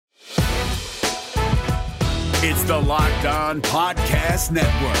It's the Locked On Podcast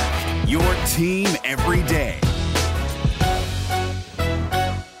Network, your team every day.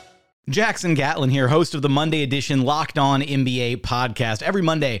 Jackson Gatlin here, host of the Monday edition Locked On NBA podcast. Every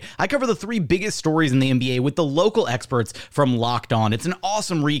Monday, I cover the three biggest stories in the NBA with the local experts from Locked On. It's an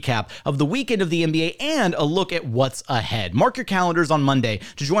awesome recap of the weekend of the NBA and a look at what's ahead. Mark your calendars on Monday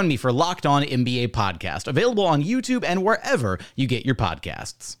to join me for Locked On NBA podcast, available on YouTube and wherever you get your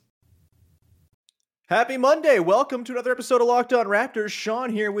podcasts. Happy Monday. Welcome to another episode of Locked On Raptors. Sean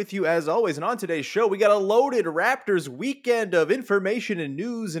here with you as always. And on today's show, we got a loaded Raptors weekend of information and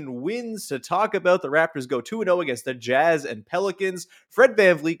news and wins to talk about. The Raptors go 2-0 against the Jazz and Pelicans. Fred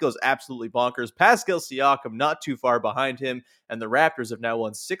VanVleet goes absolutely bonkers. Pascal Siakam not too far behind him. And the Raptors have now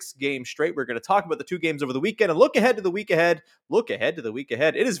won 6 games straight. We're going to talk about the 2 games over the weekend and look ahead to the week ahead. Look ahead to the week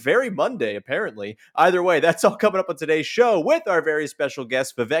ahead. It is very Monday, apparently. Either way, that's all coming up on today's show with our very special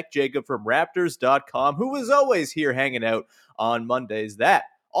guest, Vivek Jacob from Raptors.com, who is always here hanging out on Mondays. That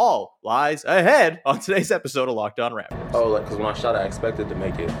all lies ahead on today's episode of Locked On Raptors. Oh, because when I shot, I expected to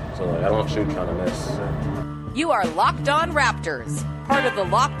make it. So, I don't shoot kind of miss. You are Locked On Raptors, part of the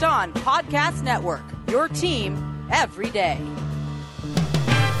Locked On Podcast Network, your team every day.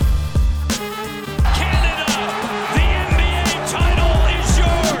 Canada, the NBA title is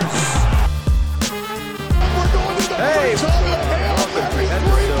yours. We're going to the Hey, welcome to episode number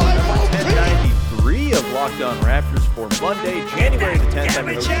 1093 of Locked On Raptors for Monday, January the 10th. I'm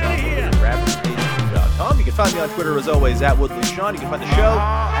your host, Sean Woodley at RaptorsHQ.com. You can find me on Twitter, as always, at Woodley Sean. You can find the show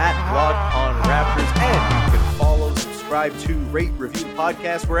at Locked On Raptors, and you can follow, subscribe to, rate, review the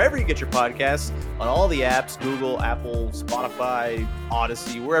podcast wherever you get your podcasts, on all the apps, Google, Apple, Spotify,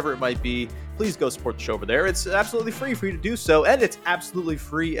 Odyssey, wherever it might be. Please go support the show over there. It's absolutely free for you to do so, and it's absolutely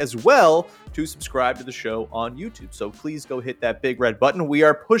free as well to subscribe to the show on YouTube. So please go hit that big red button. We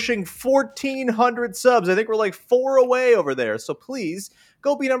are pushing 1,400 subs. I think we're like 4 away over there. So please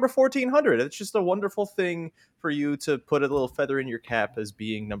go be number 1,400. It's just a wonderful thing for you to put a little feather in your cap as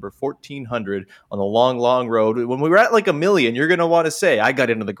being number 1,400 on the long, long road. When we were at like 1 million, you're going to want to say, I got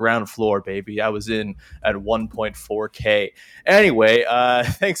into the ground floor, baby. I was in at 1.4K. Anyway,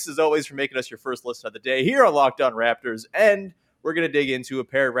 thanks as always for making us your first listen of the day here on Locked On Raptors. And we're going to dig into a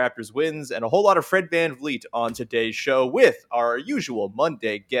pair of Raptors wins and a whole lot of Fred VanVleet on today's show with our usual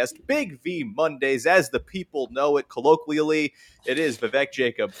Monday guest, Big V Mondays, as the people know it colloquially. It is Vivek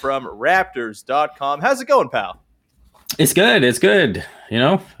Jacob from Raptors.com. How's it going, pal? It's good. It's good. You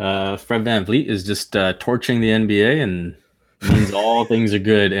know, Fred VanVleet is just torching the NBA and means all things are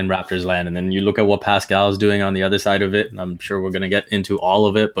good in Raptors land. And then you look at what Pascal is doing on the other side of it, and I'm sure we're going to get into all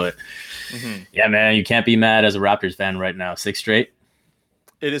of it, but yeah, man, you can't be mad as a Raptors fan right now. 6 straight.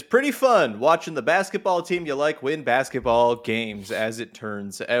 It is pretty fun watching the basketball team you like win basketball games, as it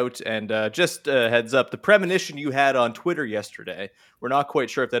turns out. And just a heads up, the premonition you had on Twitter yesterday, we're not quite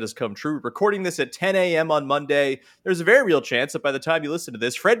sure if that has come true. Recording this at 10 a.m. on Monday, there's a very real chance that by the time you listen to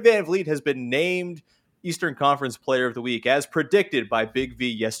this, Fred VanVleet has been named Eastern Conference Player of the Week, as predicted by Big V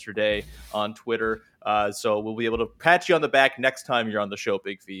yesterday on Twitter. So we'll be able to pat you on the back next time you're on the show,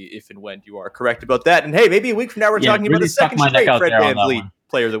 Big V, if and when you are correct about that. And hey, maybe a week from now we're talking really about the second straight Fred VanVleet one.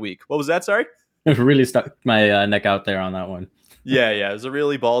 Player of the Week. What was that? Sorry? Really stuck my neck out there on that one. Yeah, it was a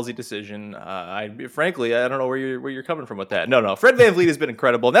really ballsy decision. Frankly, I don't know where you're coming from with that. No, Fred VanVleet has been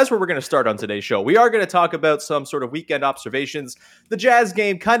incredible, and that's where we're going to start on today's show. We are going to talk about some sort of weekend observations. The Jazz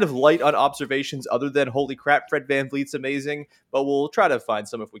game, kind of light on observations other than, holy crap, Fred VanVleet's amazing, but we'll try to find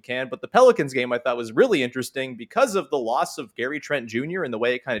some if we can. But the Pelicans game I thought was really interesting because of the loss of Gary Trent Jr. and the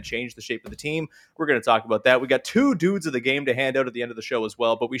way it kind of changed the shape of the team. We're going to talk about that. We got 2 dudes of the game to hand out at the end of the show as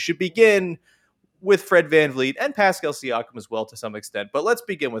well, but we should begin with Fred VanVleet and Pascal Siakam as well to some extent. But let's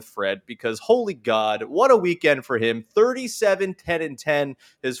begin with Fred, because holy God, what a weekend for him. 37, 10, and 10,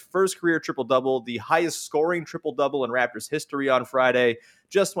 his first career triple-double, the highest scoring triple-double in Raptors history on Friday.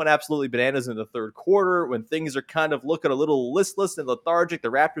 Just went absolutely bananas in the third quarter when things are kind of looking a little listless and lethargic. The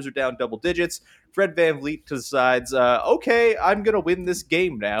Raptors are down double digits. Fred VanVleet decides, okay, I'm going to win this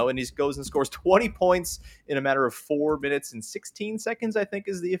game now. And he goes and scores 20 points in a matter of 4 minutes and 16 seconds, I think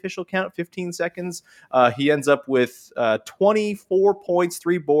is the official count, 15 seconds. He ends up with 24 points,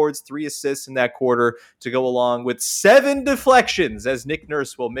 3 boards, 3 assists in that quarter to go along with 7 deflections, as Nick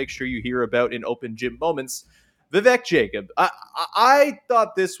Nurse will make sure you hear about in open gym moments. Vivek Jacob, I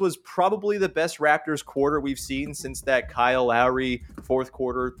thought this was probably the best Raptors quarter we've seen since that Kyle Lowry fourth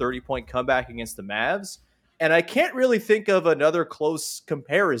quarter 30-point comeback against the Mavs. And I can't really think of another close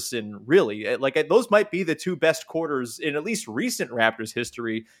comparison, really. Like, those might be the two best quarters in at least recent Raptors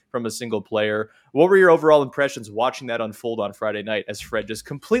history from a single player. What were your overall impressions watching that unfold on Friday night as Fred just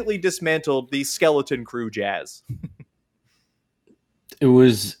completely dismantled the skeleton crew Jazz? It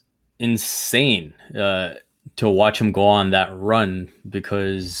was insane to watch him go on that run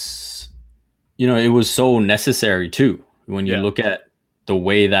because, it was so necessary too. When you look at the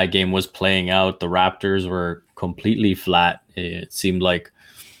way that game was playing out, the Raptors were completely flat. It seemed like,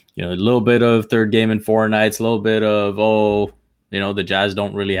 a little bit of third game in 4 nights, a little bit of, the Jazz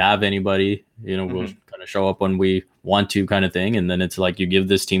don't really have anybody, we'll kind of show up when we want to kind of thing. And then it's like you give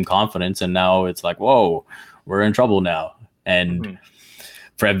this team confidence and now it's like, whoa, we're in trouble now. And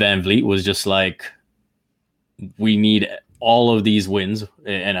Fred VanVleet was just like, we need all of these wins.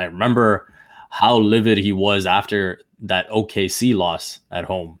 And I remember how livid he was after that OKC loss at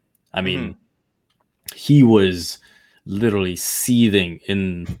home. I mean, he was literally seething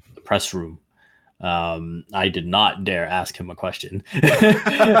in the press room. I did not dare ask him a question.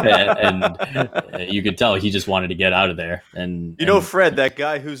 and you could tell he just wanted to get out of there. And Fred, that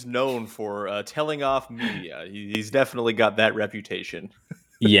guy who's known for telling off media, he's definitely got that reputation.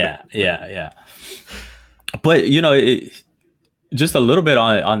 Yeah. But, just a little bit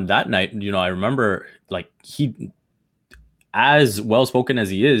on that night, I remember like he, as well-spoken as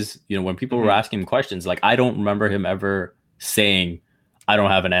he is, when people were asking him questions, like I don't remember him ever saying, I don't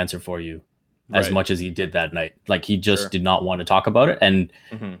have an answer for you as much as he did that night. Like he just did not want to talk about it. And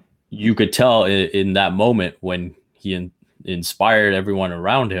you could tell in that moment when he inspired everyone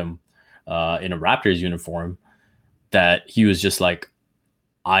around him in a Raptors uniform that he was just like,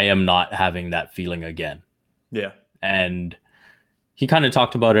 I am not having that feeling again. Yeah. And he kind of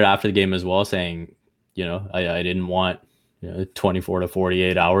talked about it after the game as well, saying, I didn't want 24 to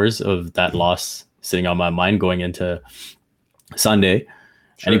 48 hours of that loss sitting on my mind going into Sunday.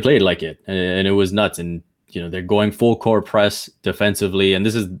 And he played like it, and it was nuts. And, they're going full court press defensively. And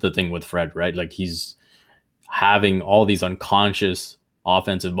this is the thing with Fred, right? Like he's having all these unconscious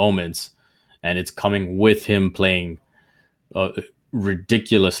offensive moments, and it's coming with him playing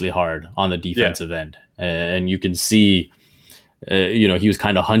ridiculously hard on the defensive end. And you can see, he was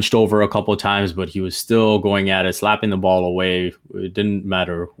kind of hunched over a couple of times, but he was still going at it, slapping the ball away. It didn't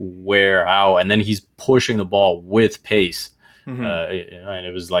matter where, how, and then he's pushing the ball with pace. And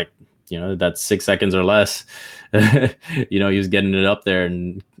it was like, that's 6 seconds or less. He was getting it up there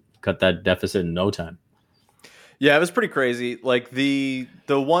and cut that deficit in no time. Yeah, it was pretty crazy. Like the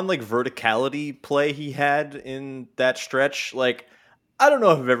one like verticality play he had in that stretch, like I don't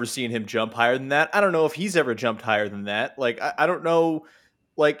know if I've ever seen him jump higher than that. I don't know if he's ever jumped higher than that. Like, I don't know.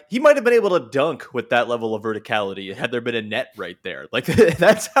 Like, he might have been able to dunk with that level of verticality had there been a net right there. Like,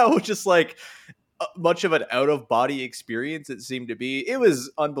 that's how just, like, much of an out-of-body experience it seemed to be. It was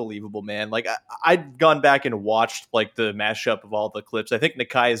unbelievable, man. Like, I'd gone back and watched, like, the mashup of all the clips. I think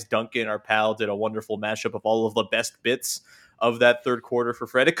Nekias Duncan, our pal, did a wonderful mashup of all of the best bits of that third quarter for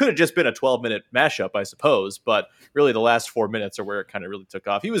Fred. It could have just been a 12-minute mashup, I suppose, but really the last 4 minutes are where it kind of really took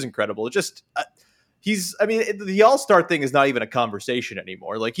off. He was incredible. It just, the all-star thing is not even a conversation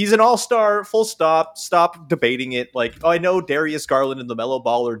anymore. Like, he's an all-star, full stop debating it. Like, I know Darius Garland and LaMelo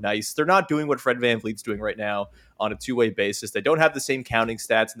Ball are nice. They're not doing what Fred VanVleet's doing right now on a two-way basis. They don't have the same counting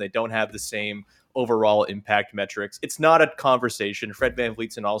stats, and they don't have the same overall impact metrics. It's not a conversation. Fred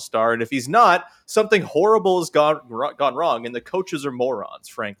VanVleet's an all-star, and if he's not, something horrible has gone wrong, and the coaches are morons,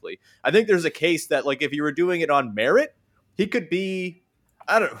 frankly. I think there's a case that, like, if you were doing it on merit, he could be,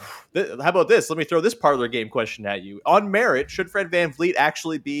 how about this? Let me throw this parlor game question at you. On merit, should Fred VanVleet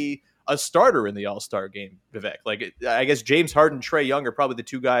actually be a starter in the All-Star game, Vivek? Like, I guess James Harden, Trae Young are probably the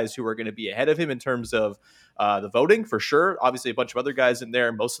two guys who are going to be ahead of him in terms of the voting, for sure. Obviously, a bunch of other guys in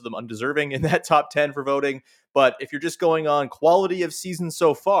there, most of them undeserving in that top 10 for voting. But if you're just going on quality of season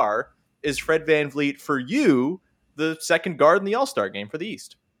so far, is Fred VanVleet, for you, the second guard in the All-Star game for the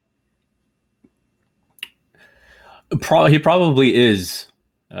East? He probably is.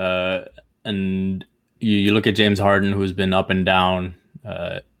 And you look at James Harden, who's been up and down.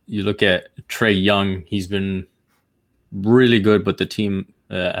 You look at Trae Young, he's been really good, but the team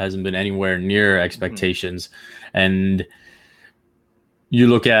hasn't been anywhere near expectations. And you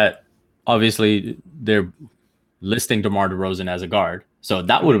look at, obviously, they're listing DeMar DeRozan as a guard. So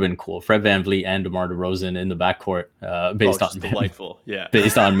that would have been cool. Fred VanVleet and DeMar DeRozan in the backcourt based on delightful. Yeah.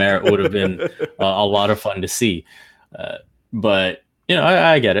 Based on merit would have been a lot of fun to see. But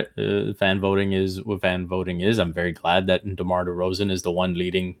I get it. Fan voting is what fan voting is. I'm very glad that DeMar DeRozan is the one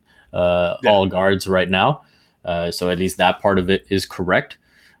leading all guards right now. So at least that part of it is correct.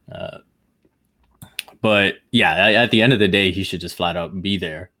 But yeah, at the end of the day, he should just flat out be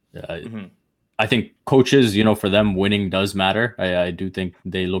there. I think coaches, for them, winning does matter. I do think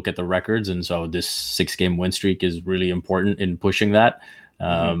they look at the records, and so this 6-game win streak is really important in pushing that.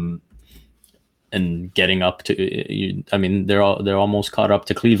 And getting up to, they're almost caught up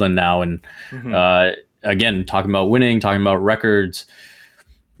to Cleveland now. And again, talking about winning, talking about records,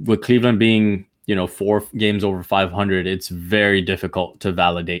 with Cleveland being, 4 games over 500, it's very difficult to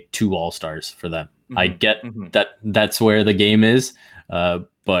validate 2 All-Stars for them. I get that's where the game is.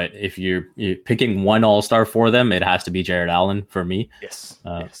 But if you're picking 1 All-Star for them, it has to be Jared Allen for me. Yes.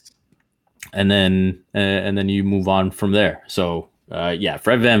 And then you move on from there. So Fred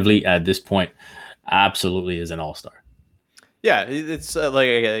VanVleet at this point absolutely is an all-star. Yeah, it's like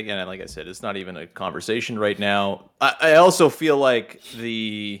I said, it's not even a conversation right now. I also feel like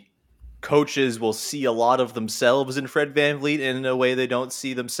the coaches will see a lot of themselves in Fred VanVleet in a way they don't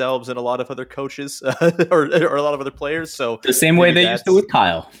see themselves in a lot of other coaches or a lot of other players. So the same way they used to with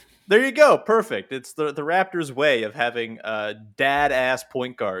Kyle. There you go. Perfect. It's the Raptors' way of having dad-ass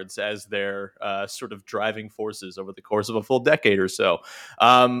point guards as their sort of driving forces over the course of a full decade or so.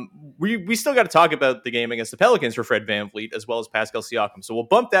 We still got to talk about the game against the Pelicans for Fred VanVleet as well as Pascal Siakam. So we'll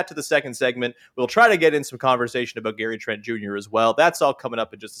bump that to the second segment. We'll try to get in some conversation about Gary Trent Jr. as well. That's all coming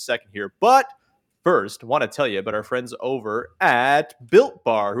up in just a second here. But first, I want to tell you about our friends over at Built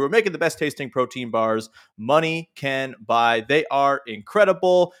Bar, who are making the best tasting protein bars money can buy. They are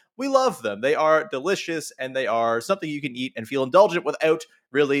incredible. We love them. They are delicious, and they are something you can eat and feel indulgent without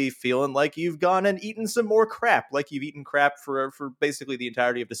really feeling like you've gone and eaten some more crap, like you've eaten crap for basically the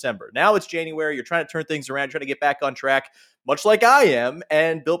entirety of December. Now it's January. You're trying to turn things around, trying to get back on track, much like I am,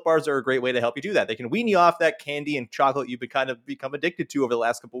 and Built Bars are a great way to help you do that. They can wean you off that candy and chocolate you've become addicted to over the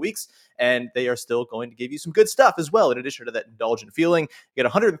last couple of weeks, and they are still going to give you some good stuff as well, in addition to that indulgent feeling. You get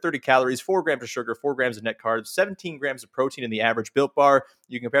 130 calories, 4 grams of sugar, 4 grams of net carbs, 17 grams of protein in the average Built Bar.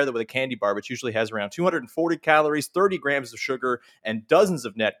 You can compare that with a candy bar, which usually has around 240 calories, 30 grams of sugar, and dozens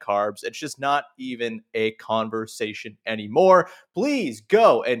of net carbs. It's just not even a conversation anymore. Please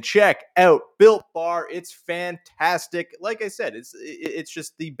go and check out Built Bar. It's fantastic. Like I said, it's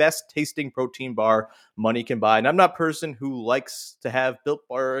just the best tasting protein bar money can buy. And I'm not a person who likes to have Built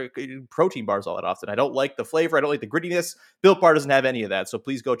Bar protein bars all that often. I don't like the flavor. I don't like the grittiness. Built Bar doesn't have any of that. So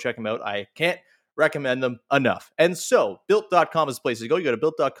please go check them out. I can't recommend them enough. And so built.com is the place to go. You go to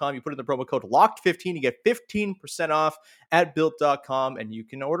built.com, you put in the promo code LOCKED15, you get 15% off at built.com, and you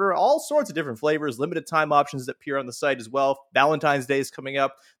can order all sorts of different flavors, limited time options that appear on the site as well. Valentine's Day is coming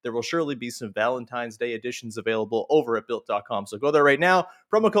up. There will surely be some Valentine's Day editions available over at built.com. So go there right now.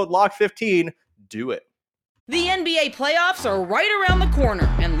 Promo code LOCKED15. Do it. The NBA playoffs are right around the corner,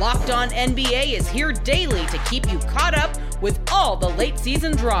 and Locked On NBA is here daily to keep you caught up with all the late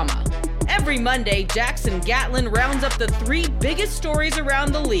season drama. Every Monday, Jackson Gatlin rounds up the 3 biggest stories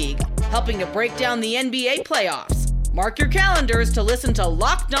around the league, helping to break down the NBA playoffs. Mark your calendars to listen to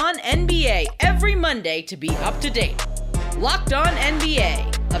Locked On NBA every Monday to be up to date. Locked On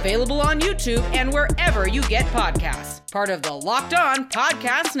NBA, available on YouTube and wherever you get podcasts. Part of the Locked On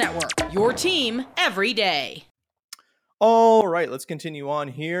Podcast Network, your team every day. All right, let's continue on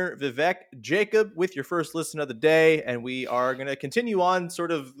here. Vivek Jacob with your first listen of the day, and we are going to continue on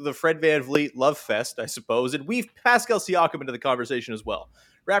sort of the Fred VanVleet love fest, I suppose, and weave Pascal Siakam into the conversation as well.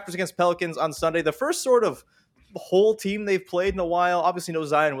 Raptors against Pelicans on Sunday, the first sort of whole team they've played in a while. Obviously no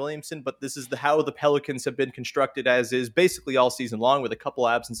Zion Williamson, but this is how the Pelicans have been constructed as is basically all season long with a couple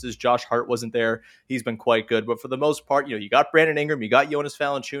absences. Josh Hart wasn't there. He's been quite good, but for the most part, you got Brandon Ingram, you got Jonas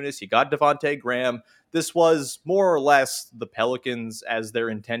Valanciunas, you got Devontae Graham. This was more or less the Pelicans as they're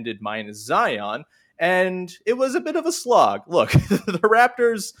intended minus Zion, and it was a bit of a slog. Look, the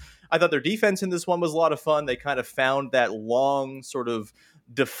Raptors, I thought their defense in this one was a lot of fun. They kind of found that long sort of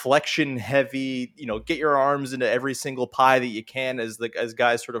deflection heavy, get your arms into every single pie that you can as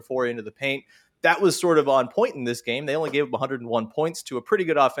guys sort of foray into the paint. That was sort of on point in this game. They only gave up 101 points to a pretty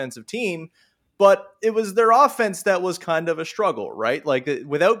good offensive team, but it was their offense that was kind of a struggle, right? Like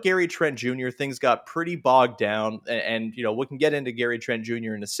without Gary Trent Jr., things got pretty bogged down, and we can get into Gary Trent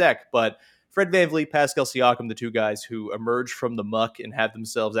Jr. in a sec, but Fred VanVleet, Pascal Siakam, the 2 guys who emerged from the muck and had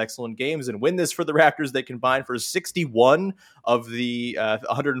themselves excellent games and win this for the Raptors. They combined for 61 of the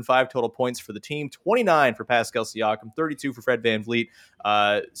 105 total points for the team, 29 for Pascal Siakam, 32 for Fred VanVleet.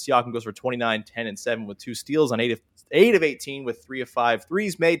 Siakam goes for 29, 10, and 7 with 2 steals on 8 of 18 with 3 of 5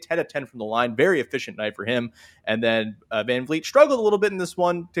 threes made, 10 of 10 from the line. Very efficient night for him. And then VanVleet struggled a little bit in this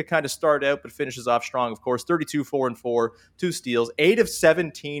one to kind of start out, but finishes off strong, of course. 32, 4 and 4, 2 steals, 8 of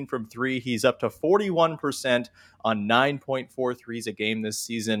 17 from 3. He's up to 41% on 9.4 threes a game this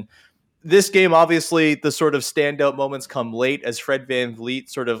season. this game, obviously, the sort of standout moments come late as Fred VanVleet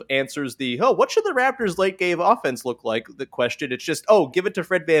sort of answers what should the Raptors' late game offense look like? The question. It's just, give it to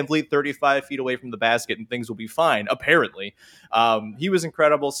Fred VanVleet 35 feet away from the basket and things will be fine, apparently. He was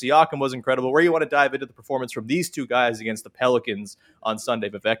incredible. Siakam was incredible. Where you want to dive into the performance from these two guys against the Pelicans on Sunday,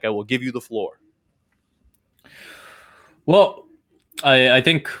 Vivek, I will give you the floor. Well, I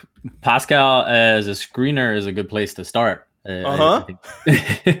think Pascal as a screener is a good place to start. I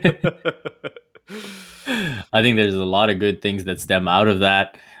think there's a lot of good things that stem out of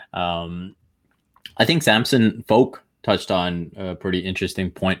that. I think Samson Folk touched on a pretty interesting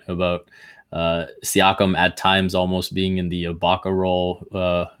point about Siakam at times almost being in the Ibaka role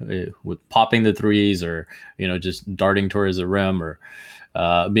with popping the threes or, just darting towards the rim or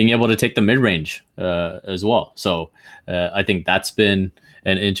being able to take the mid-range as well. So I think that's been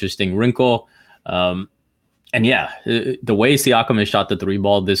an interesting wrinkle. And yeah, the way Siakam has shot the three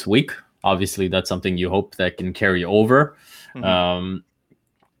ball this week, obviously that's something you hope that can carry over.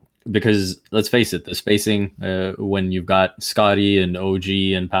 Because let's face it, the spacing when you've got Scotty and OG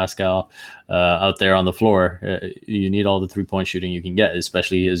and Pascal out there on the floor, you need all the 3-point shooting you can get,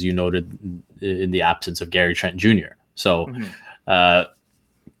 especially as you noted in the absence of Gary Trent Jr. So I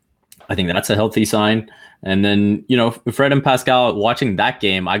think that's a healthy sign. And then, Fred and Pascal, watching that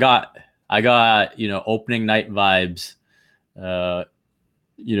game, I got opening night vibes, the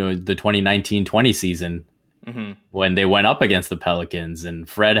 2019-20 season when they went up against the Pelicans and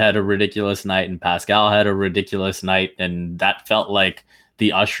Fred had a ridiculous night and Pascal had a ridiculous night. And that felt like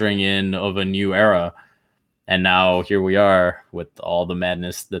the ushering in of a new era. And now here we are with all the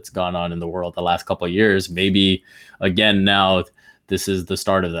madness that's gone on in the world the last couple of years. Maybe again, now this is the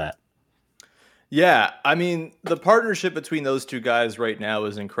start of that. Yeah, I mean, the partnership between those two guys right now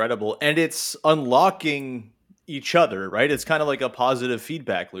is incredible, and it's unlocking each other, right? It's kind of like a positive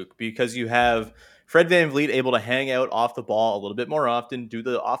feedback loop because you have Fred VanVleet able to hang out off the ball a little bit more often, do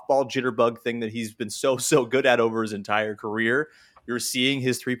the off-ball jitterbug thing that he's been so good at over his entire career. You're seeing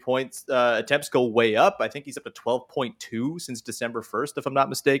his 3-point attempts go way up. I think he's up to 12.2 since December 1st, if I'm not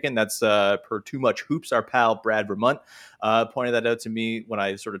mistaken. That's per Too Much Hoops. Our pal Brad Vermont pointed that out to me when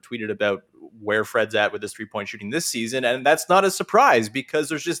I sort of tweeted about where Fred's at with his 3-point shooting this season. And that's not a surprise because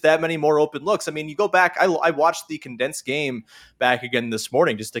there's just that many more open looks. I mean, you go back, I watched the condensed game back again this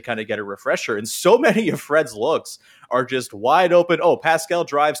morning just to kind of get a refresher. And so many of Fred's looks are just wide open. Oh, Pascal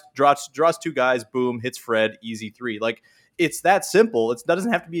draws two guys, boom, hits Fred, easy three. Like, it's that simple. It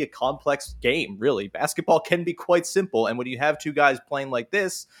doesn't have to be a complex game, really. Basketball can be quite simple. And when you have two guys playing like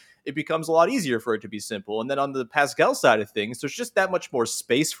this, it becomes a lot easier for it to be simple. And then on the Pascal side of things, there's just that much more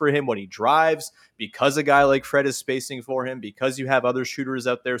space for him when he drives because a guy like Fred is spacing for him, because you have other shooters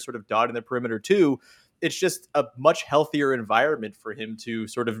out there sort of dotting the perimeter too. It's just a much healthier environment for him to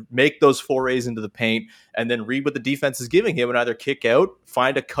sort of make those forays into the paint and then read what the defense is giving him and either kick out,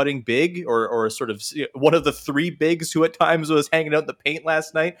 find a cutting big or sort of one of the three bigs who at times was hanging out in the paint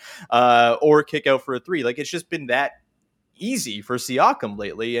last night or kick out for a three. Like, it's just been that easy for Siakam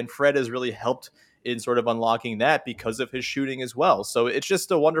lately, and Fred has really helped in sort of unlocking that because of his shooting as well. So it's just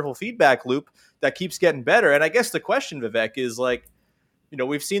a wonderful feedback loop that keeps getting better. And I guess the question, Vivek, is like,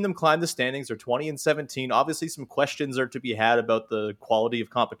 we've seen them climb the standings. They're 20-17. Obviously, some questions are to be had about the quality of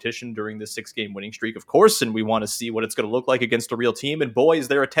competition during this 6-game winning streak, of course, and we want to see what it's going to look like against a real team. And boy, is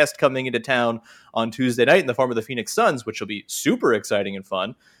there a test coming into town on Tuesday night in the form of the Phoenix Suns, which will be super exciting and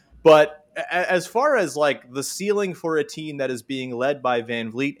fun. But as far as like the ceiling for a team that is being led by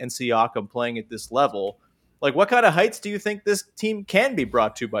VanVleet and Siakam playing at this level, like, what kind of heights do you think this team can be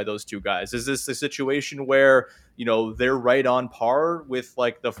brought to by those two guys? Is this a situation where, they're right on par with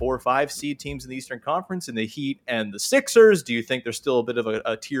like the 4 or 5 seed teams in the Eastern Conference and the Heat and the Sixers? Do you think there's still a bit of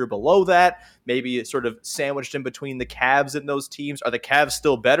a tier below that? Maybe it's sort of sandwiched in between the Cavs and those teams. Are the Cavs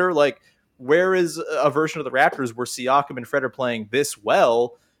still better? Like, where is a version of the Raptors where Siakam and Fred are playing this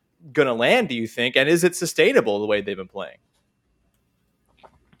well going to land, do you think? And is it sustainable the way they've been playing?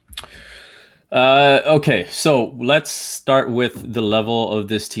 Okay, so let's start with the level of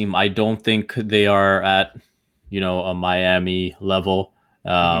this team. I don't think they are at, a Miami level.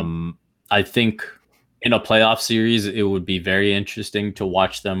 I think in a playoff series, it would be very interesting to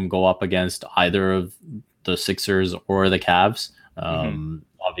watch them go up against either of the Sixers or the Cavs.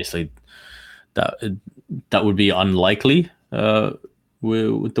 Obviously, that would be unlikely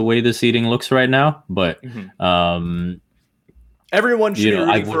with the way the seeding looks right now, but everyone should be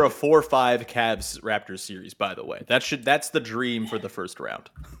rooting for a 4-5 Cavs Raptors series, by the way. That's the dream for the first round.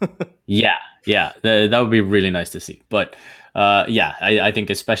 Yeah, that would be really nice to see. But I think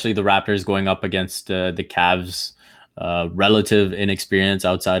especially the Raptors going up against the Cavs relative inexperience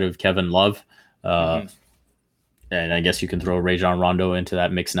outside of Kevin Love. And I guess you can throw Rajon Rondo into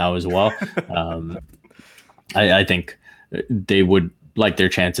that mix now as well. I think they would like their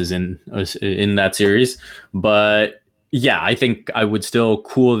chances in that series. But yeah, I think I would still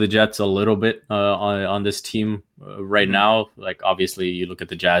cool the Jets a little bit on this team right now. Like, obviously, you look at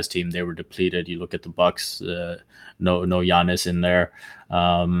the Jazz team, they were depleted. You look at the Bucks, no Giannis in there.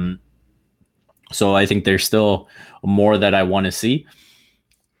 So I think there's still more that I want to see.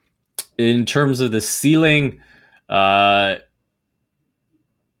 In terms of the ceiling, I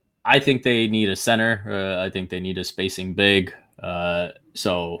think they need a center. I think they need a spacing big.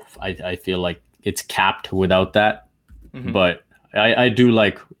 So I feel like it's capped without that. But I do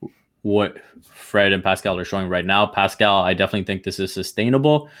like what Fred and Pascal are showing right now. Pascal, I definitely think this is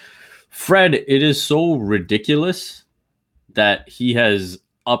sustainable. Fred, it is so ridiculous that he has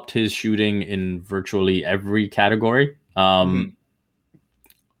upped his shooting in virtually every category. I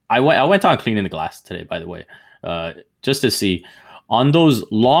went on Cleaning the Glass today, by the way, just to see on those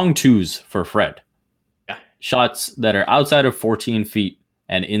long twos for Fred, shots that are outside of 14 feet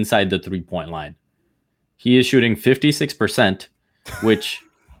and inside the 3-point line. He is shooting 56%, which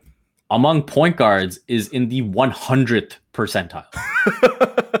among point guards is in the 100th percentile.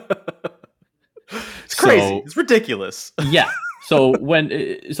 It's crazy. It's ridiculous. Yeah. So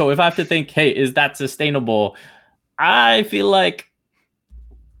if I have to think, hey, is that sustainable? I feel like,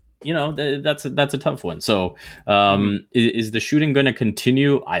 that's a tough one. So is the shooting going to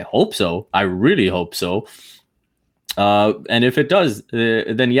continue? I hope so. I really hope so. And if it does,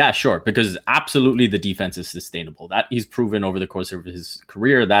 then yeah, sure, because absolutely the defense is sustainable. That he's proven over the course of his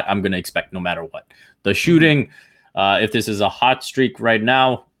career. That I'm going to expect no matter what. The shooting, if this is a hot streak right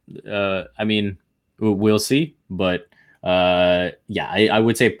now, I mean, we'll see. But I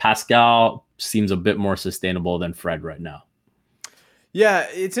would say Pascal seems a bit more sustainable than Fred right now. Yeah,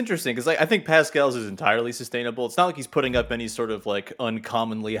 it's interesting because I think Pascal's is entirely sustainable. It's not like he's putting up any sort of like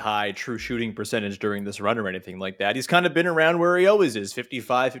uncommonly high true shooting percentage during this run or anything like that. He's kind of been around where he always is,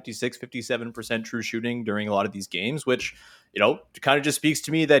 55, 56, 57% true shooting during a lot of these games, which, kind of just speaks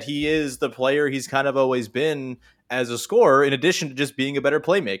to me that he is the player he's kind of always been as a scorer, in addition to just being a better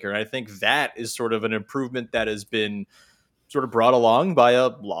playmaker. And I think that is sort of an improvement that has been sort of brought along by a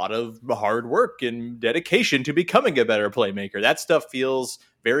lot of hard work and dedication to becoming a better playmaker. That stuff feels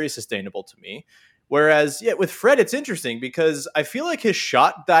very sustainable to me. Whereas, with Fred, it's interesting because I feel like his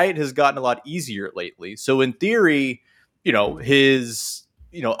shot diet has gotten a lot easier lately. So in theory, his,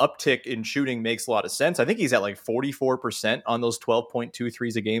 uptick in shooting makes a lot of sense. I think he's at like 44% on those 12.2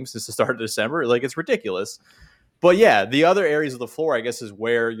 threes a game since the start of December. Like, it's ridiculous. But yeah, the other areas of the floor, I guess, is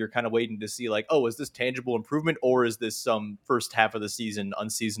where you're kind of waiting to see like, oh, is this tangible improvement or is this some first half of the season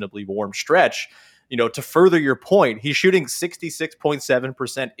unseasonably warm stretch? To further your point, he's shooting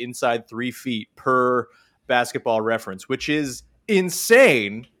 66.7% inside 3 feet per Basketball Reference, which is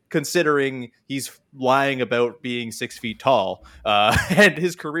insane considering he's lying about being 6 feet tall. And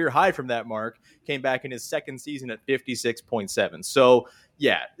his career high from that mark came back in his second season at 56.7. So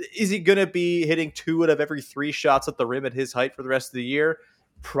yeah, is he going to be hitting 2 out of every 3 shots at the rim at his height for the rest of the year?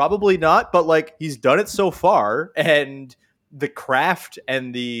 Probably not, but like he's done it so far, and the craft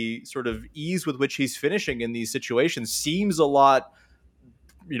and the sort of ease with which he's finishing in these situations seems a lot,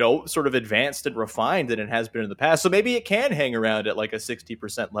 sort of advanced and refined than it has been in the past. So maybe it can hang around at like a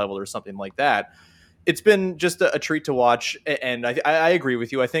 60% level or something like that. It's been just a treat to watch, and I agree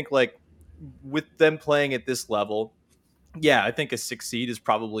with you. I think like with them playing at this level, yeah, I think a 6 seed is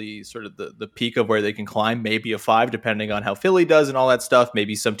probably sort of the peak of where they can climb, maybe a 5, depending on how Philly does and all that stuff.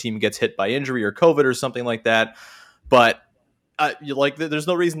 Maybe some team gets hit by injury or COVID or something like that. But there's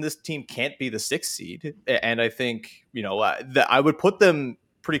no reason this team can't be the 6 seed. And I think, I would put them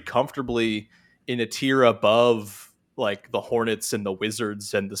pretty comfortably in a tier above like the Hornets and the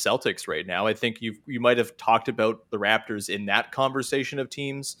Wizards and the Celtics right now. I think you might have talked about the Raptors in that conversation of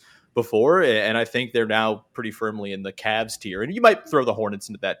teams before, and I think they're now pretty firmly in the Cavs tier, and you might throw the Hornets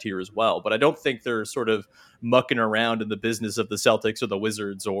into that tier as well, but I don't think they're sort of mucking around in the business of the Celtics or the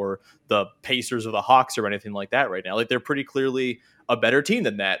Wizards or the Pacers or the Hawks or anything like that right now. Like, they're pretty clearly a better team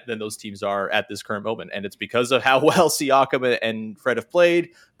than those teams are at this current moment, and it's because of how well Siakam and Fred have played,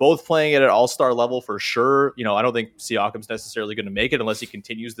 both playing at an all-star level for sure. I don't think Siakam's necessarily going to make it unless he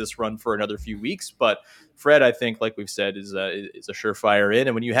continues this run for another few weeks, but Fred, I think, like we've said, is a surefire in,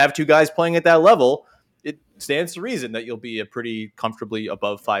 and when you have 2 guys playing at that level, it stands to reason that you'll be a pretty comfortably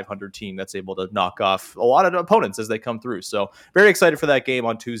above 500 team that's able to knock off a lot of opponents as they come through. So very excited for that game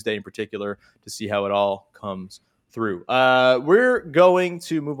on Tuesday in particular to see how it all comes through. We're going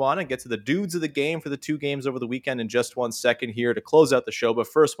to move on and get to the dudes of the game for the 2 games over the weekend in just 1 second here to close out the show. But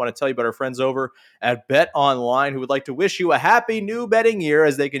first, want to tell you about our friends over at Bet Online, who would like to wish you a happy new betting year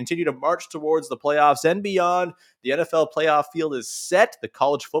as they continue to march towards the playoffs and beyond. The NFL playoff field is set. The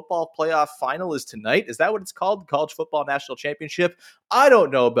college football playoff final is tonight. Is that what it's called? The College Football National Championship? I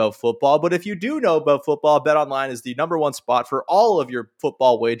don't know about football, but if you do know about football, BetOnline is the #1 spot for all of your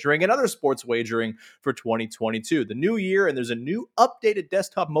football wagering and other sports wagering for 2022. The new year, and there's a new updated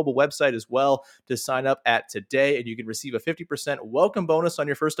desktop mobile website as well to sign up at today, and you can receive a 50% welcome bonus on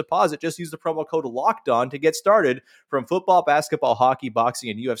your first deposit. Just use the promo code LOCKEDON to get started. From football, basketball, hockey,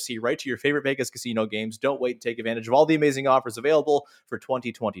 boxing, and UFC, right to your favorite Vegas casino games. Don't wait and take advantage of all the amazing offers available for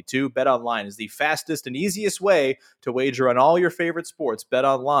 2022. BetOnline is the fastest and easiest way to wager on all your favorite sports.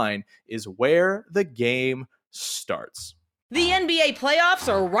 BetOnline is where the game starts. The NBA playoffs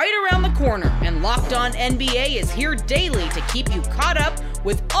are right around the corner, and Locked On NBA is here daily to keep you caught up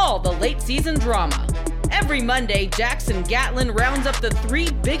with all the late season drama. Every Monday, Jackson Gatlin rounds up the 3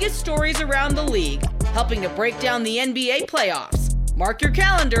 biggest stories around the league, helping to break down the NBA playoffs. Mark your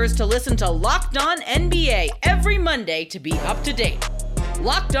calendars to listen to Locked On NBA every Monday to be up to date.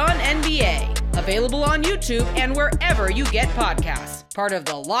 Locked On NBA, available on YouTube and wherever you get podcasts. Part of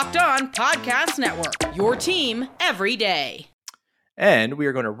the Locked On Podcast Network, your team every day. And we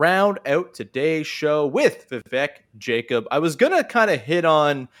are going to round out today's show with Vivek Jacob. I was going to kind of hit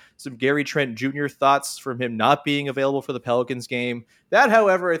on some Gary Trent Jr. thoughts from him not being available for the Pelicans game. That,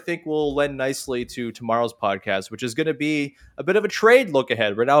 however, I think will lend nicely to tomorrow's podcast, which is going to be a bit of a trade look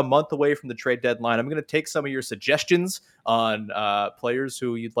ahead. We're now a month away from the trade deadline. I'm going to take some of your suggestions on players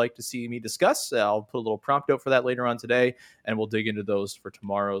who you'd like to see me discuss. I'll put a little prompt out for that later on today, and we'll dig into those for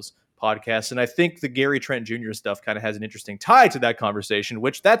tomorrow's podcast. And I think the Gary Trent Jr. stuff kind of has an interesting tie to that conversation,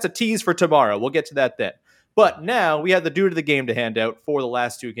 which that's a tease for tomorrow. We'll get to that then. But now we have the dude of the game to hand out for the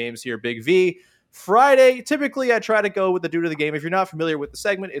last 2 games here, Big V. Friday, typically I try to go with the dude of the game. If you're not familiar with the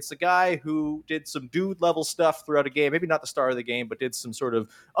segment, it's the guy who did some dude level stuff throughout a game. Maybe not the star of the game, but did some sort of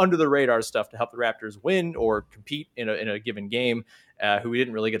under the radar stuff to help the Raptors win or compete in a given game, who we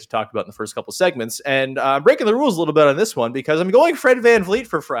didn't really get to talk about in the first couple segments. And I'm breaking the rules a little bit on this one because I'm going Fred VanVleet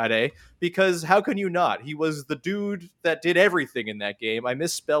for Friday, because how can you not? He was the dude that did everything in that game. I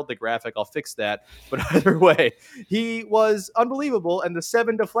misspelled the graphic. I'll fix that. But either way, he was unbelievable. And the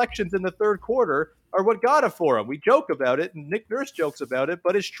 7 deflections in the third quarter are what got it for him. We joke about it, and Nick Nurse jokes about it,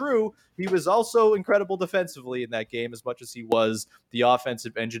 but it's true. He was also incredible defensively in that game as much as he was the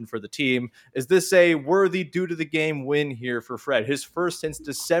offensive engine for the team. Is this a worthy dude of the game win here for Fred? His first since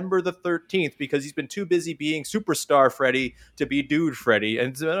December the 13th, because he's been too busy being superstar Freddie to be dude Freddie.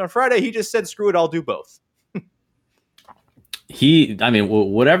 And on Friday, he just said, screw it, I'll do both.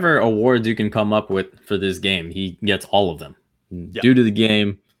 Whatever awards you can come up with for this game, he gets all of them. Yep. Dude of the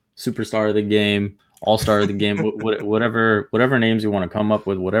game, superstar of the game, all-star of the game, whatever names you want to come up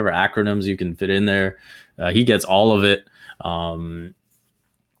with, whatever acronyms you can fit in there, he gets all of it.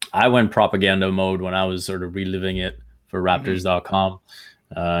 I went propaganda mode when I was sort of reliving it for Raptors.com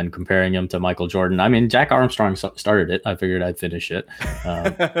and comparing him to Michael Jordan. I mean, Jack Armstrong started it. I figured I'd finish it.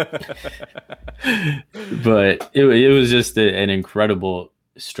 But it was just an incredible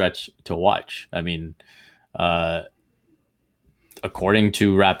stretch to watch. I mean, according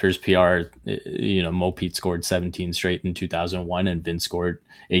to Raptors PR, Mo Pete scored 17 straight in 2001 and Vince scored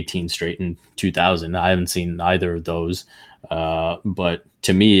 18 straight in 2000. I haven't seen either of those. But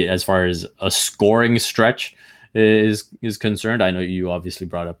to me, as far as a scoring stretch is concerned, I know you obviously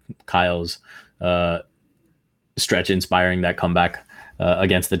brought up Kyle's stretch inspiring that comeback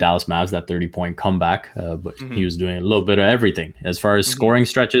against the Dallas Mavs, that 30-point comeback. But he was doing a little bit of everything as far as scoring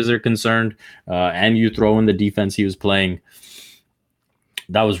stretches are concerned. And you throw in the defense he was playing.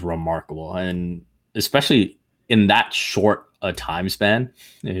 That was remarkable. And especially in that short a time span,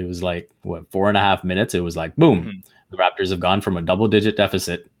 it was like, 4.5 minutes? It was like, boom, the Raptors have gone from a double-digit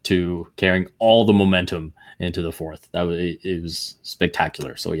deficit to carrying all the momentum into the fourth. It was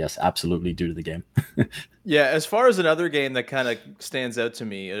spectacular. So, yes, absolutely due to the game. Yeah, as far as another game that kind of stands out to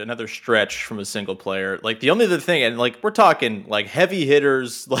me, another stretch from a single player, like the only other thing, and like we're talking like heavy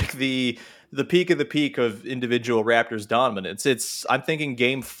hitters, like the peak of the peak of individual Raptors dominance. I'm thinking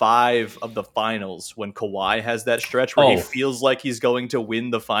game 5 of the finals when Kawhi has that stretch where he feels like he's going to win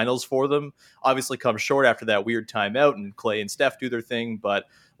the finals for them. Obviously comes short after that weird timeout and Clay and Steph do their thing, but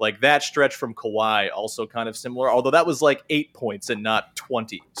like that stretch from Kawhi also kind of similar, although that was like 8 points and not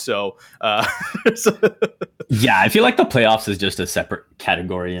 20. So, yeah, I feel like the playoffs is just a separate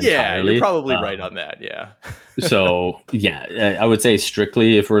category entirely. Yeah, you're probably right on that. Yeah. So yeah, I would say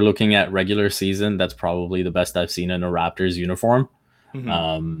strictly if we're looking at regular season, that's probably the best I've seen in a Raptors uniform.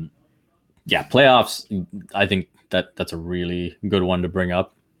 Yeah, playoffs, I think that's a really good one to bring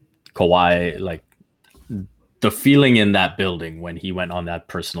up. Kawhi, like the feeling in that building when he went on that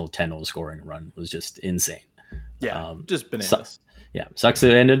personal 10-0 scoring run was just insane. Yeah, just bananas. Sucks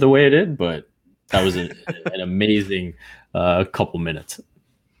it ended the way it did, but that was an amazing couple minutes.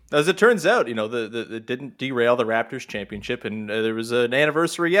 As it turns out, it didn't derail the Raptors championship, and there was an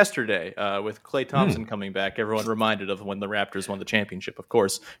anniversary yesterday with Klay Thompson coming back. Everyone reminded of when the Raptors won the championship, of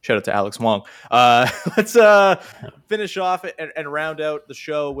course. Shout out to Alex Wong. Let's finish off and round out the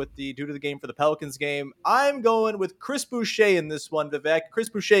show with the due to the game for the Pelicans game. I'm going with Chris Boucher in this one, Vivek. Chris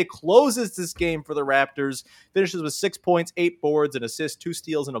Boucher closes this game for the Raptors, finishes with 6 points, 8 boards, an assist, 2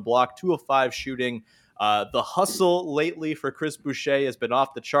 steals, and a block, 2 of 5 shooting. The hustle lately for Chris Boucher has been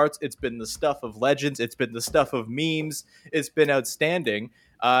off the charts. It's been the stuff of legends. It's been the stuff of memes. It's been outstanding.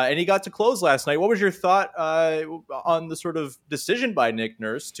 And he got to close last night. What was your thought on the sort of decision by Nick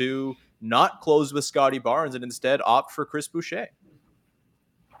Nurse to not close with Scotty Barnes and instead opt for Chris Boucher?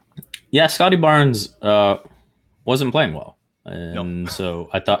 Yeah, Scotty Barnes wasn't playing well. And so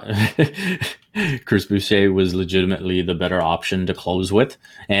I thought Chris Boucher was legitimately the better option to close with.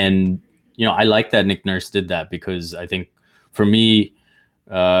 And I like that Nick Nurse did that because I think for me,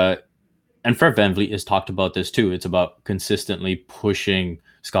 and Fred VanVleet has talked about this too, it's about consistently pushing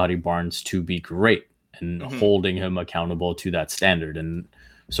Scotty Barnes to be great and holding him accountable to that standard and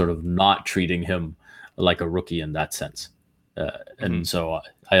sort of not treating him like a rookie in that sense. And so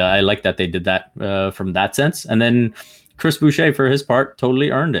I like that they did that from that sense. And then Chris Boucher, for his part,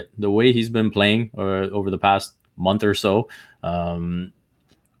 totally earned it. The way he's been playing over the past month or so,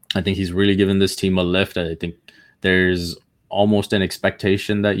 I think he's really given this team a lift. I think there's almost an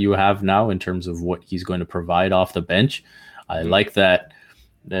expectation that you have now in terms of what he's going to provide off the bench. I like that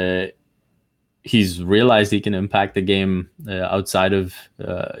he's realized he can impact the game outside of,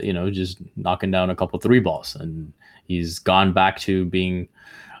 just knocking down a couple 3 balls. And he's gone back to being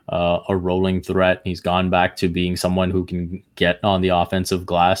a rolling threat. He's gone back to being someone who can get on the offensive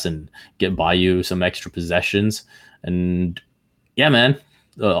glass and get by you some extra possessions. And yeah, man.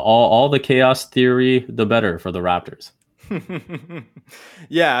 All the chaos theory, the better for the Raptors.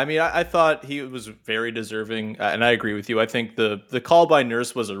 Yeah, I mean, I thought he was very deserving, and I agree with you. I think the call by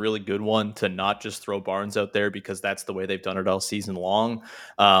Nurse was a really good one to not just throw Barnes out there because that's the way they've done it all season long.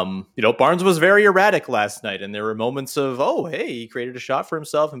 Barnes was very erratic last night, and there were moments of, oh, hey, he created a shot for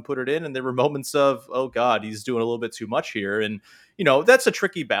himself and put it in, and there were moments of, oh, God, he's doing a little bit too much here, and that's a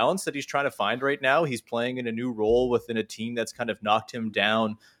tricky balance that he's trying to find right now. He's playing in a new role within a team that's kind of knocked him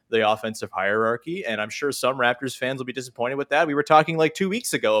down the offensive hierarchy. And I'm sure some Raptors fans will be disappointed with that. We were talking like 2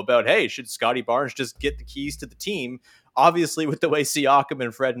 weeks ago about, hey, should Scotty Barnes just get the keys to the team? Obviously, with the way Siakam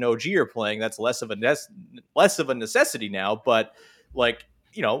and Fred and OG are playing, that's less of a necessity now. But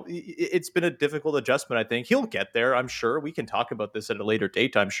it's been a difficult adjustment. I think he'll get there. I'm sure we can talk about this at a later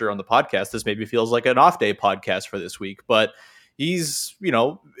date. I'm sure on the podcast, this maybe feels like an off day podcast for this week, but he's,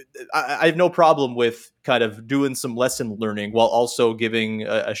 I have no problem with kind of doing some lesson learning while also giving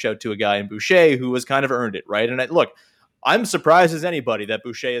a shout to a guy in Boucher who has kind of earned it, right? And I'm surprised as anybody that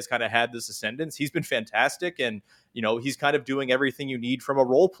Boucher has kind of had this ascendance. He's been fantastic, and he's kind of doing everything you need from a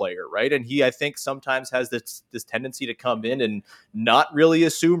role player, right? And he, I think, sometimes has this tendency to come in and not really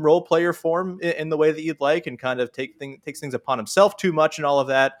assume role player form in the way that you'd like, and kind of takes things upon himself too much and all of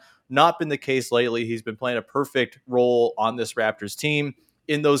that. Not been the case lately. He's been playing a perfect role on this Raptors team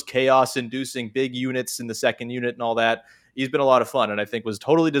in those chaos-inducing big units in the second unit and all that. He's been a lot of fun, and I think was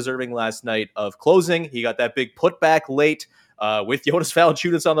totally deserving last night of closing. He got that big putback late with Jonas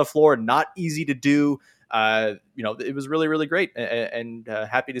Valanciunas on the floor. Not easy to do. It was really, really great, and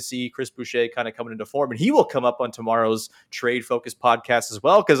happy to see Chris Boucher kind of coming into form. And he will come up on tomorrow's trade-focused podcast as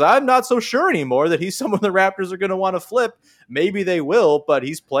well, because I'm not so sure anymore that he's someone the Raptors are going to want to flip. Maybe they will, but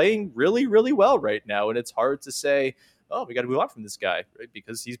he's playing really, really well right now, and it's hard to say, oh, we got to move on from this guy, right?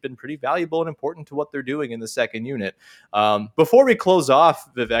 Because he's been pretty valuable and important to what they're doing in the second unit. Before we close off,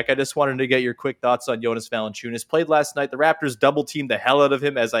 Vivek, I just wanted to get your quick thoughts on Jonas Valanciunas. Played last night. The Raptors double-teamed the hell out of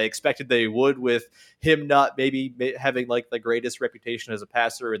him, as I expected they would, with him not maybe having like the greatest reputation as a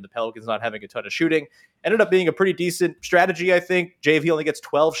passer and the Pelicans not having a ton of shooting. Ended up being a pretty decent strategy, I think. JV only gets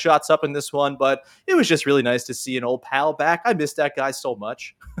 12 shots up in this one, but it was just really nice to see an old pal back. I miss that guy so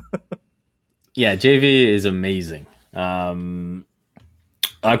much. Yeah, JV is amazing. A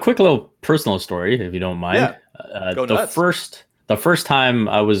quick little personal story, if you don't mind. Yeah, go nuts. The first time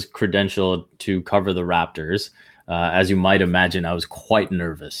I was credentialed to cover the Raptors, as you might imagine, I was quite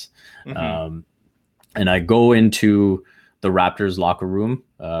nervous. And I go into the Raptors locker room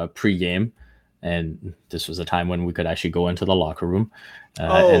pre-game, and this was a time when we could actually go into the locker room.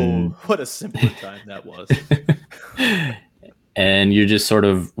 And what a simpler time that was. And you're just sort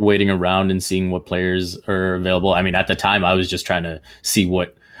of waiting around and seeing what players are available. I mean, at the time, I was just trying to see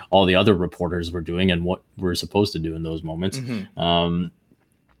what all the other reporters were doing and what we're supposed to do in those moments. And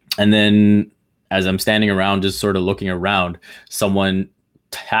then as I'm standing around, just sort of looking around, someone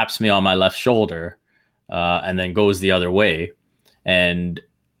taps me on my left shoulder and then goes the other way. And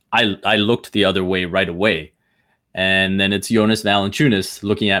I looked the other way right away. And then it's Jonas Valanciunas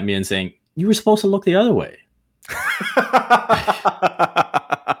looking at me and saying, "You were supposed to look the other way."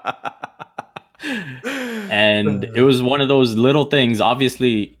 And it was one of those little things.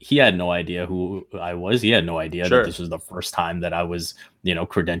 Obviously, he had no idea who I was. He had no idea that this was the first time that I was,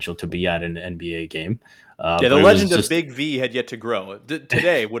 credentialed to be at an NBA game. The legend of Big V had yet to grow.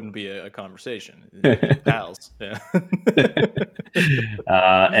 Today wouldn't be a conversation. Pals. Yeah.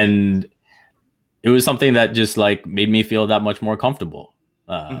 And it was something that just made me feel that much more comfortable.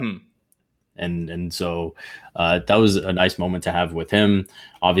 And so that was a nice moment to have with him.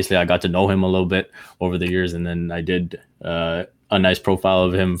 Obviously, I got to know him a little bit over the years, and then I did a nice profile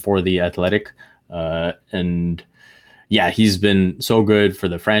of him for The Athletic. And yeah, he's been so good for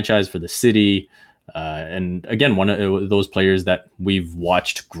the franchise, for the city. And again, one of those players that we've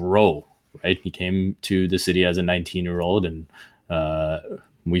watched grow, right? He came to the city as a 19-year-old, and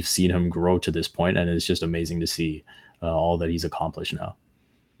we've seen him grow to this point, and it's just amazing to see all that he's accomplished now.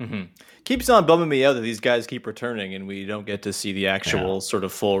 Keeps on bumming me out that these guys keep returning and we don't get to see the actual sort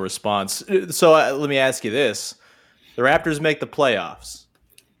of full response. So let me ask you this. The Raptors make the playoffs.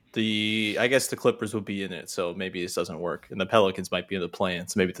 I guess the Clippers would be in it, so maybe this doesn't work. And the Pelicans might be in the play-in,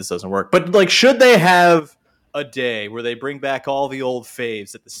 so maybe this doesn't work. But should they have a day where they bring back all the old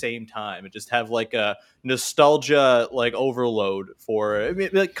faves at the same time and just have a nostalgia overload for? I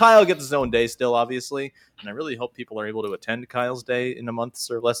mean, Kyle gets his own day still, obviously, and I really hope people are able to attend Kyle's day in a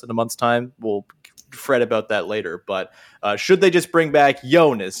month or less than a month's time. We'll fret about that later, but should they just bring back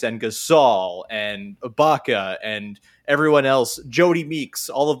Jonas and Gasol and Ibaka and everyone else, Jody Meeks,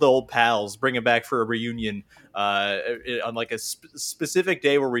 all of the old pals, bring it back for a reunion on a specific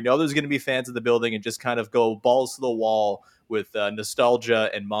day where we know there's going to be fans in the building, and just kind of go balls to the wall with nostalgia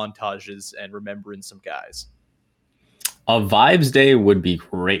and montages and remembering some guys? A vibes day would be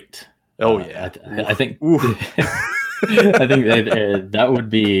great. Oh yeah, I think I think that would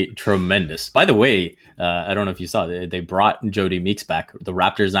be tremendous. By the way, I don't know if you saw, they brought Jody Meeks back. The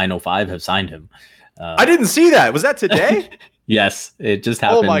Raptors 905 have signed him. I didn't see that. Was that today? Yes, it just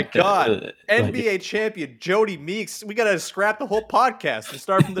happened. Oh my God. NBA champion Jody Meeks. We got to scrap the whole podcast and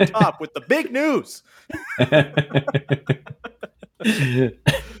start from the top with the big news.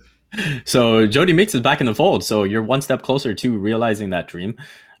 So Jody Meeks is back in the fold. So you're one step closer to realizing that dream.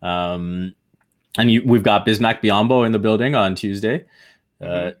 And we've got Bismack Biyombo in the building on Tuesday.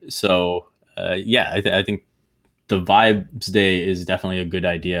 I think the Vibes Day is definitely a good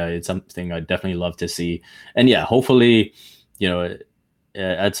idea. It's something I'd definitely love to see. And yeah, hopefully,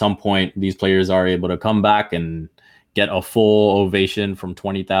 at some point these players are able to come back and get a full ovation from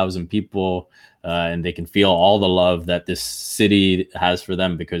 20,000 people, and they can feel all the love that this city has for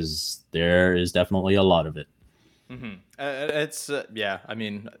them, because there is definitely a lot of it. I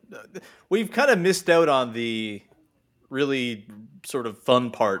mean, we've kind of missed out on the really sort of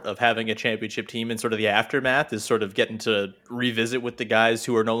fun part of having a championship team, and sort of the aftermath is sort of getting to revisit with the guys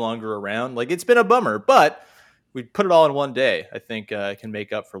who are no longer around. It's been a bummer, but we put it all in one day. I think can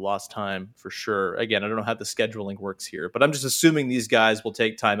make up for lost time for sure. Again, I don't know how the scheduling works here, but I'm just assuming these guys will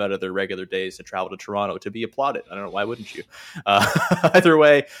take time out of their regular days to travel to Toronto to be applauded. I don't know. Why wouldn't you? Either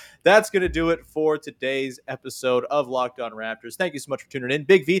way, that's going to do it for today's episode of Locked On Raptors. Thank you so much for tuning in.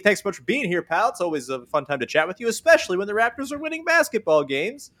 Big V, thanks so much for being here, pal. It's always a fun time to chat with you, especially when the Raptors are winning basketball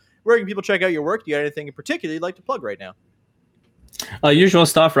games. Where can people check out your work? Do you got anything in particular you'd like to plug right now? Usual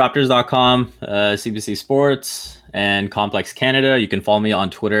stuff, Raptors.com, CBC Sports, and Complex Canada. You can follow me on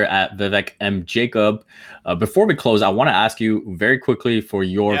Twitter at Vivek M. Jacob. Before we close, I want to ask you very quickly for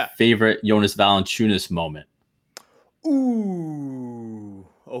your favorite Jonas Valanciunas moment. Ooh,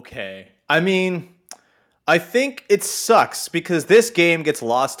 okay. I mean, I think it sucks because this game gets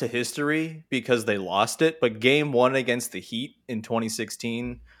lost to history because they lost it. But game one against the Heat in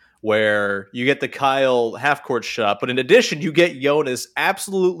 2016, where you get the Kyle half-court shot, but in addition, you get Jonas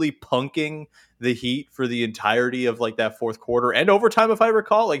absolutely punking the Heat for the entirety of that fourth quarter and overtime, if I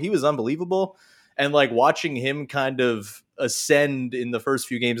recall. He was unbelievable. And watching him kind of ascend in the first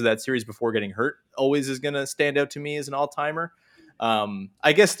few games of that series before getting hurt always is going to stand out to me as an all-timer.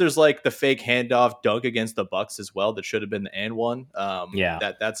 I guess there's like the fake handoff dunk against the Bucks as well. That should have been the and one.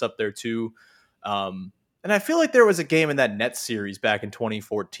 That's up there too. And I feel like there was a game in that Nets series back in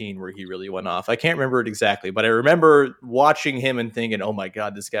 2014 where he really went off. I can't remember it exactly, but I remember watching him and thinking, oh my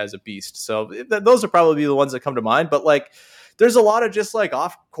God, this guy's a beast. So those are probably the ones that come to mind. But like, there's a lot of just like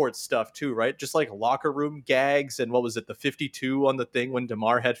off court stuff too, right? Just like locker room gags. And what was it? The 52 on the thing when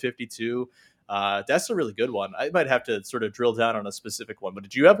DeMar had 52. That's a really good one. I might have to sort of drill down on a specific one, but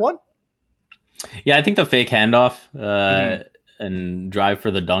did you have one? Yeah, I think the fake handoff and drive for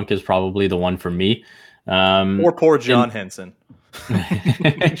the dunk is probably the one for me. Or poor John Henson.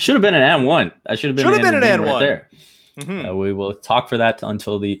 It should have been an and one. That should have been an and one there. Mm-hmm. We will talk about that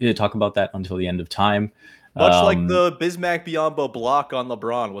until the end of time. Much like the Bismack Biyombo block on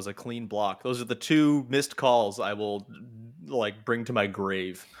LeBron was a clean block. Those are the two missed calls I will like bring to my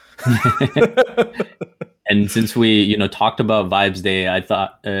grave. And since we talked about Vibes Day, I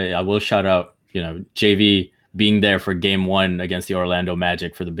thought I will shout out JV being there for game 1 against the Orlando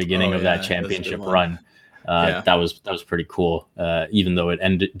Magic for the beginning of that championship run. That was pretty cool, even though it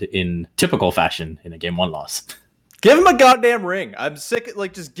ended in typical fashion in a game 1 loss. Give him a goddamn ring. I'm sick.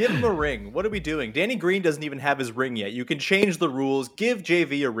 Like, just give him a ring. What are we doing? Danny Green doesn't even have his ring yet. You can change the rules. Give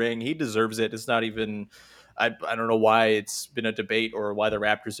JV a ring. He deserves it. It's not even... I don't know why it's been a debate or why the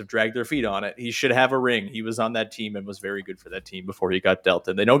Raptors have dragged their feet on it. He should have a ring. He was on that team and was very good for that team before he got dealt.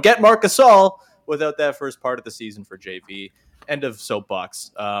 And they don't get Marc Gasol without that first part of the season for JV. End of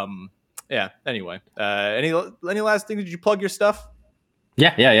soapbox. Anyway. Any last thing? Did you plug your stuff?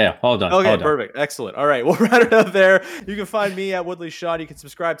 Yeah. Hold on. Okay, perfect. Excellent. All right, we'll wrap it up there. You can find me at Woodley Sean. You can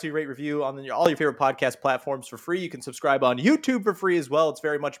subscribe to, rate, review on all your favorite podcast platforms for free. You can subscribe on YouTube for free as well. It's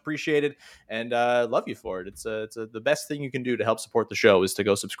very much appreciated, and love you for it. It's the best thing you can do to help support the show is to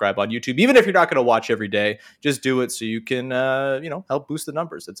go subscribe on YouTube. Even if you're not going to watch every day, just do it so you can help boost the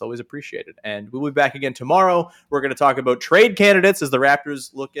numbers. It's always appreciated. And we'll be back again tomorrow. We're going to talk about trade candidates as the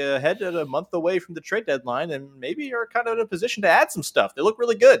Raptors look ahead at a month away from the trade deadline, and maybe are kind of in a position to add some stuff. They look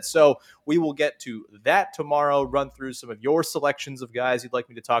really good. So we will get to that tomorrow, run through some of your selections of guys you'd like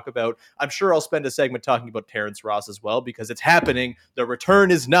me to talk about. I'm sure I'll spend a segment talking about Terrence Ross as well, because it's happening. The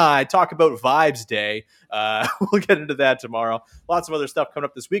return is nigh. Talk about Vibes Day. We'll get into that tomorrow. Lots of other stuff coming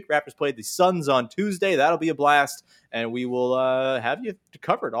up this week. Raptors played the Suns on Tuesday. That'll be a blast. And we will have you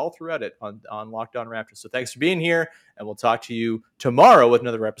covered all throughout it on Locked On Raptors. So thanks for being here, and we'll talk to you tomorrow with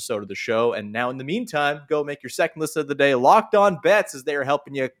another episode of the show. And now in the meantime, go make your second list of the day. Locked On Bets, as they are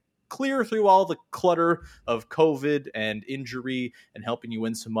helping you clear through all the clutter of COVID and injury and helping you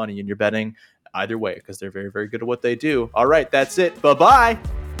win some money in your betting either way, because they're very, very good at what they do. All right, that's it. Bye-bye.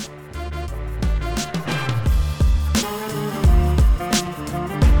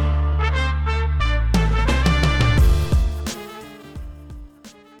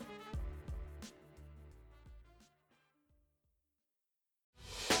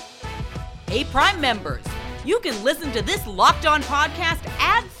 Hey, Prime members, you can listen to this Locked On podcast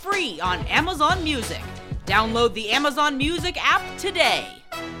ad-free on Amazon Music. Download the Amazon Music app today.